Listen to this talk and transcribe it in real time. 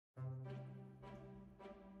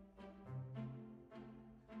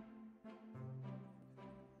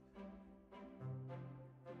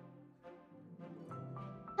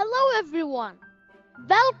Hello everyone,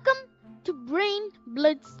 welcome to Brain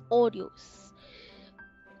Blitz Audios.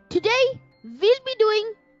 Today we'll be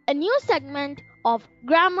doing a new segment of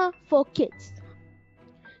Grammar for Kids.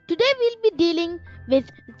 Today we'll be dealing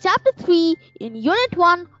with Chapter 3 in Unit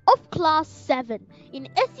 1 of Class 7 in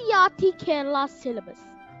SCERT Kerala syllabus.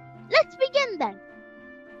 Let's begin then.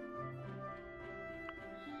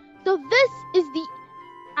 So this is the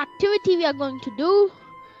activity we are going to do.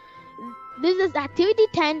 This is activity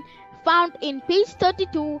 10 found in page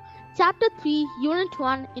 32, chapter 3, unit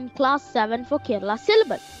 1 in class 7 for Kerala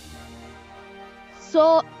syllabus.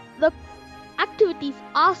 So the activity is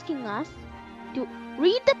asking us to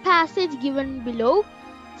read the passage given below.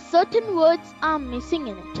 Certain words are missing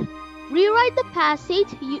in it. Rewrite the passage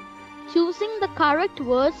choosing the correct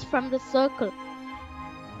words from the circle.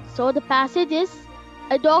 So the passage is,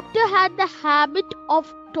 a doctor had the habit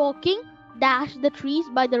of talking the trees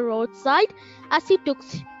by the roadside as he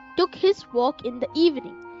took his walk in the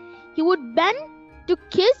evening. He would bend to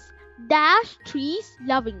kiss trees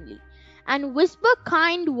lovingly and whisper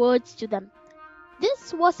kind words to them.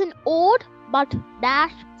 This was an odd but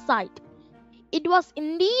sight. It was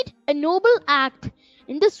indeed a noble act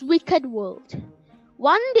in this wicked world.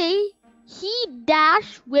 One day he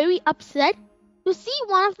very upset to see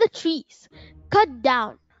one of the trees cut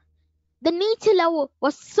down. The nature lover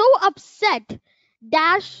was so upset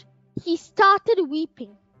he started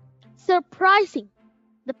weeping, surprising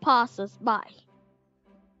the passers-by.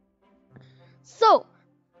 So,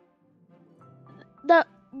 the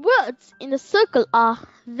words in the circle are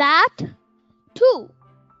that, too,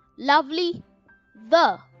 lovely,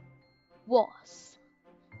 the, was.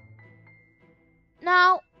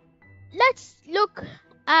 Now, let's look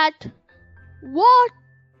at what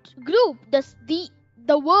group does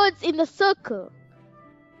the words in the circle.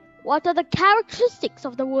 What are the characteristics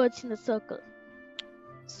of the words in the circle?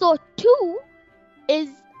 So, to is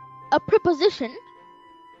a preposition.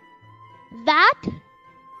 That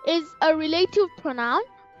is a relative pronoun.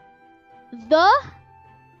 The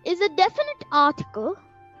is a definite article.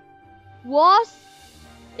 Was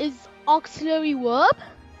is auxiliary verb.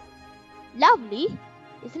 Lovely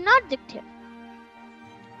is an adjective.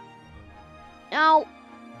 Now,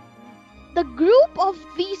 the group of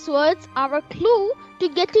these words are a clue to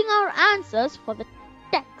getting our answers for the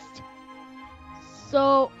text.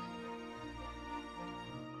 So,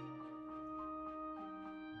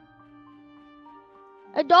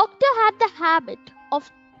 a doctor had the habit of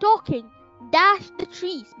talking the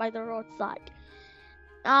trees by the roadside.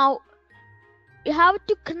 Now, you have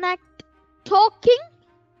to connect talking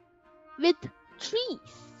with trees.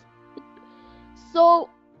 So,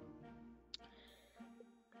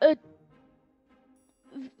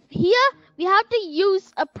 here we have to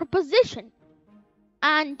use a preposition,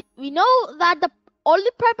 and we know that the only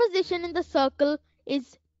preposition in the circle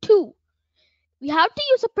is to. We have to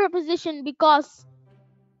use a preposition because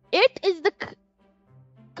it is the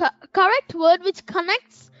correct word which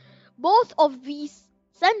connects both of these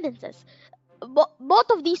sentences,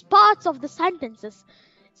 both of these parts of the sentences.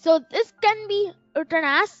 So this can be written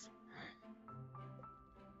as,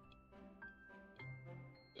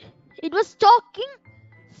 it was talking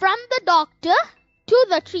from the doctor to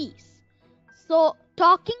the trees. So,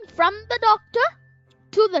 talking from the doctor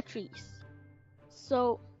to the trees.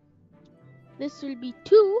 So, this will be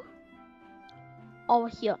 2 over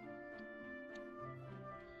here.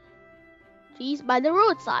 Trees by the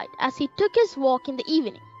roadside as he took his walk in the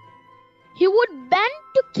evening. He would bend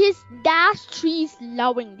to kiss trees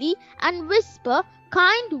lovingly and whisper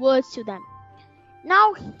kind words to them.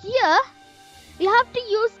 Now, here we have to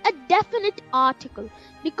use a definite article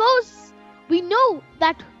because we know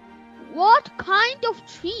that what kind of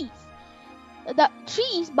trees, the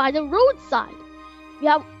trees by the roadside.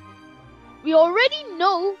 We already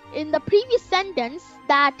know in the previous sentence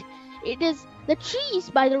that it is the trees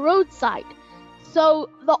by the roadside. So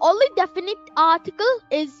the only definite article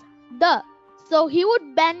is the. So he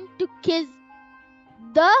would bend to kiss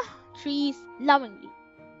the trees lovingly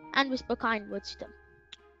and whisper kind words to them.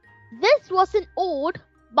 This was an odd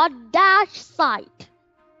but sight.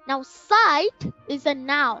 Now, sight is a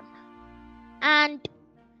noun, and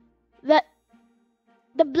the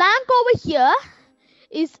blank over here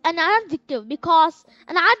is an adjective because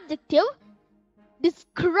an adjective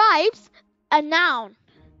describes a noun.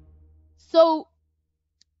 So,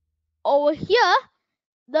 over here,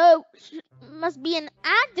 there must be an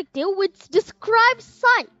adjective which describes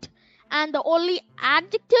sight, and the only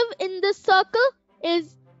adjective in this circle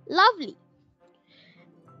is lovely.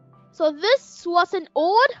 So this was an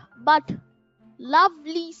odd but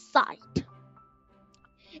lovely sight.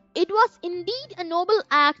 it was indeed a noble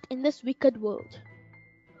act in this wicked world.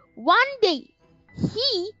 One day,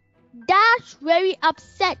 he dashed very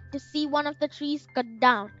upset to see one of the trees cut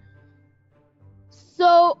down.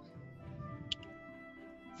 So,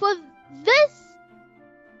 for this,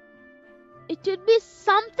 it should be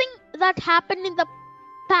something that happened in the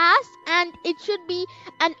past, and it should be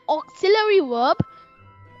an auxiliary verb,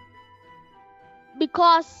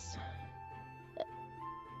 because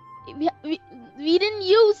we didn't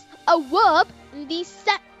use a verb in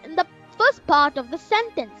the first part of the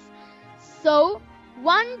sentence. So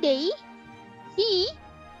one day the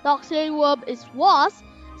auxiliary verb is was,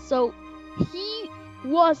 so he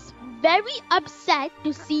was very upset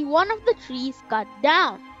to see one of the trees cut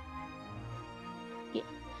down. Okay.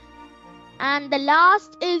 And the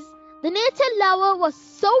last is, the nature lover was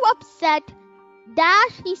so upset that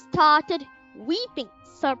he started weeping,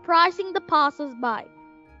 surprising the passers-by.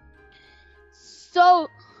 So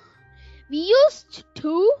we used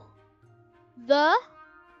to, the,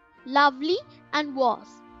 lovely, and was.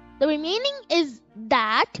 The remaining is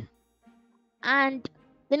that, and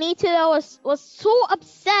the nature lover was so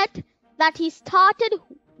upset that he started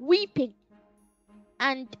weeping,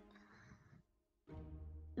 and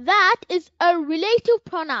that is a relative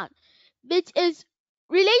pronoun which is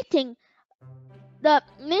relating the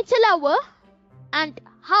nature lover and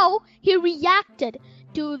how he reacted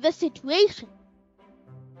to the situation.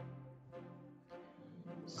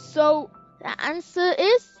 So the answer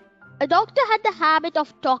is, a doctor had the habit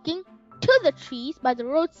of talking to the trees by the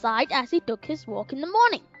roadside as he took his walk in the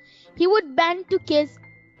morning. He would bend to kiss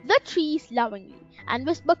the trees lovingly and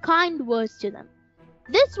whisper kind words to them.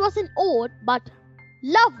 This was an odd but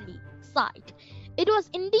lovely sight. It was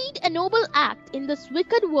indeed a noble act in this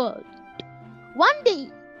wicked world. One day,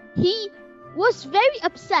 he was very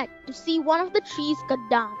upset to see one of the trees cut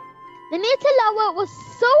down. The nature lover was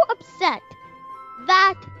so upset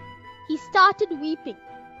that he started weeping,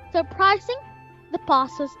 surprising the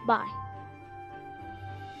passers-by.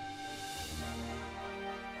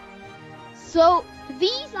 So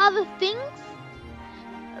these are the things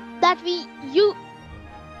that we use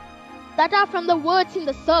that are from the words in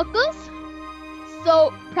the circles.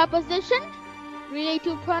 So preposition,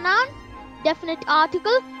 relative pronoun, definite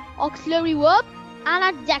article, auxiliary verb, and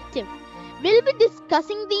adjective. We'll be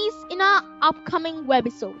discussing these in our upcoming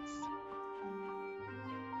webisodes.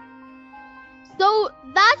 So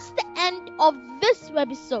that's the end of this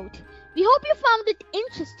webisode. We hope you found it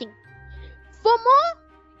interesting. For more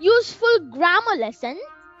useful grammar lessons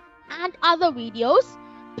and other videos,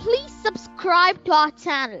 please subscribe to our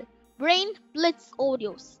channel, Brain Blitz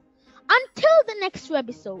Audios. Until the next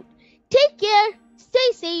webisode, take care,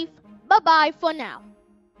 stay safe, bye-bye for now.